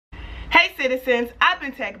citizens, I've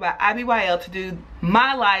been tagged by IBYL to do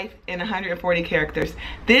my life in 140 characters.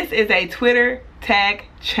 This is a Twitter tag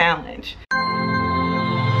challenge.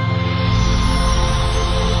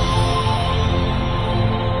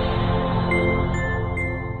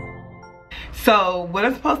 So what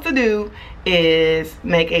I'm supposed to do is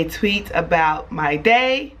make a tweet about my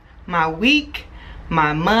day, my week,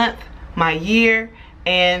 my month, my year,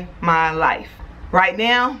 and my life. Right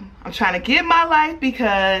now, I'm trying to get my life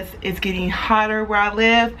because it's getting hotter where I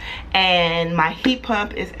live and my heat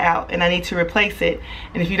pump is out and I need to replace it.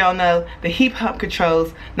 And if you don't know, the heat pump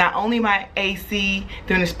controls not only my AC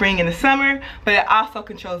during the spring and the summer, but it also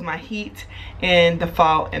controls my heat in the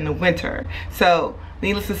fall and the winter. So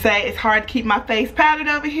needless to say, it's hard to keep my face powdered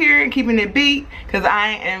over here and keeping it beat because I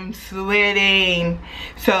am sweating.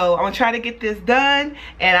 So I'm gonna try to get this done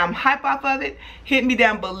and I'm hype off of it. Hit me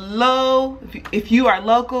down below if you are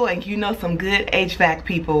local and you know some good HVAC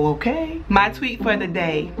people, okay? My tweet for the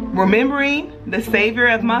day: remembering the savior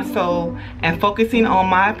of my soul and focusing on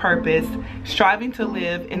my purpose, striving to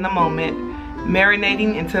live in the moment,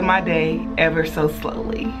 marinating into my day ever so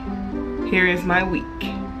slowly. Here is my week.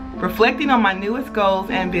 Reflecting on my newest goals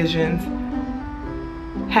and visions.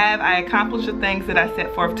 Have I accomplished the things that I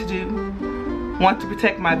set forth to do? Want to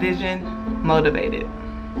protect my vision? Motivated.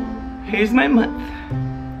 Here's my month.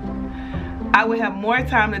 I will have more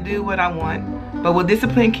time to do what I want, but will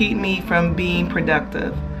discipline keep me from being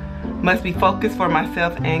productive? Must be focused for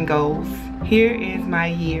myself and goals. Here is my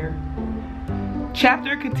year.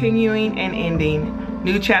 Chapter continuing and ending.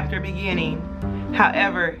 New chapter beginning.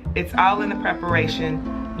 However, it's all in the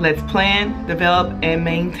preparation. Let's plan, develop, and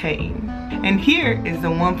maintain. And here is the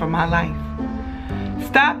one for my life.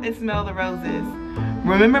 Stop and smell the roses.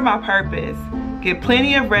 Remember my purpose. Get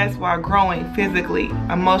plenty of rest while growing physically,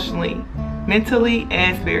 emotionally, mentally,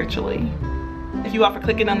 and spiritually. Thank you all for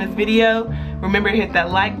clicking on this video. Remember to hit that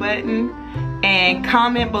like button and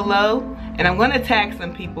comment below. And I'm going to tag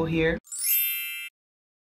some people here.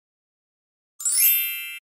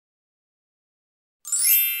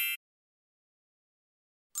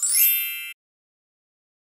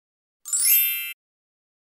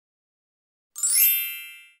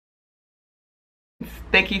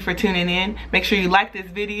 Thank you for tuning in. Make sure you like this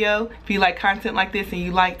video if you like content like this and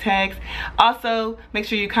you like tags. Also, make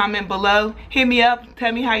sure you comment below. Hit me up.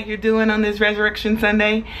 Tell me how you're doing on this Resurrection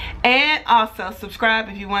Sunday. And also, subscribe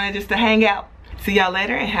if you wanted just to hang out. See y'all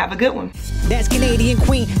later and have a good one. That's Canadian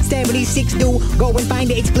Queen 76 dude. Go and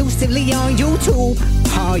find it exclusively on YouTube.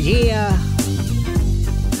 Oh yeah.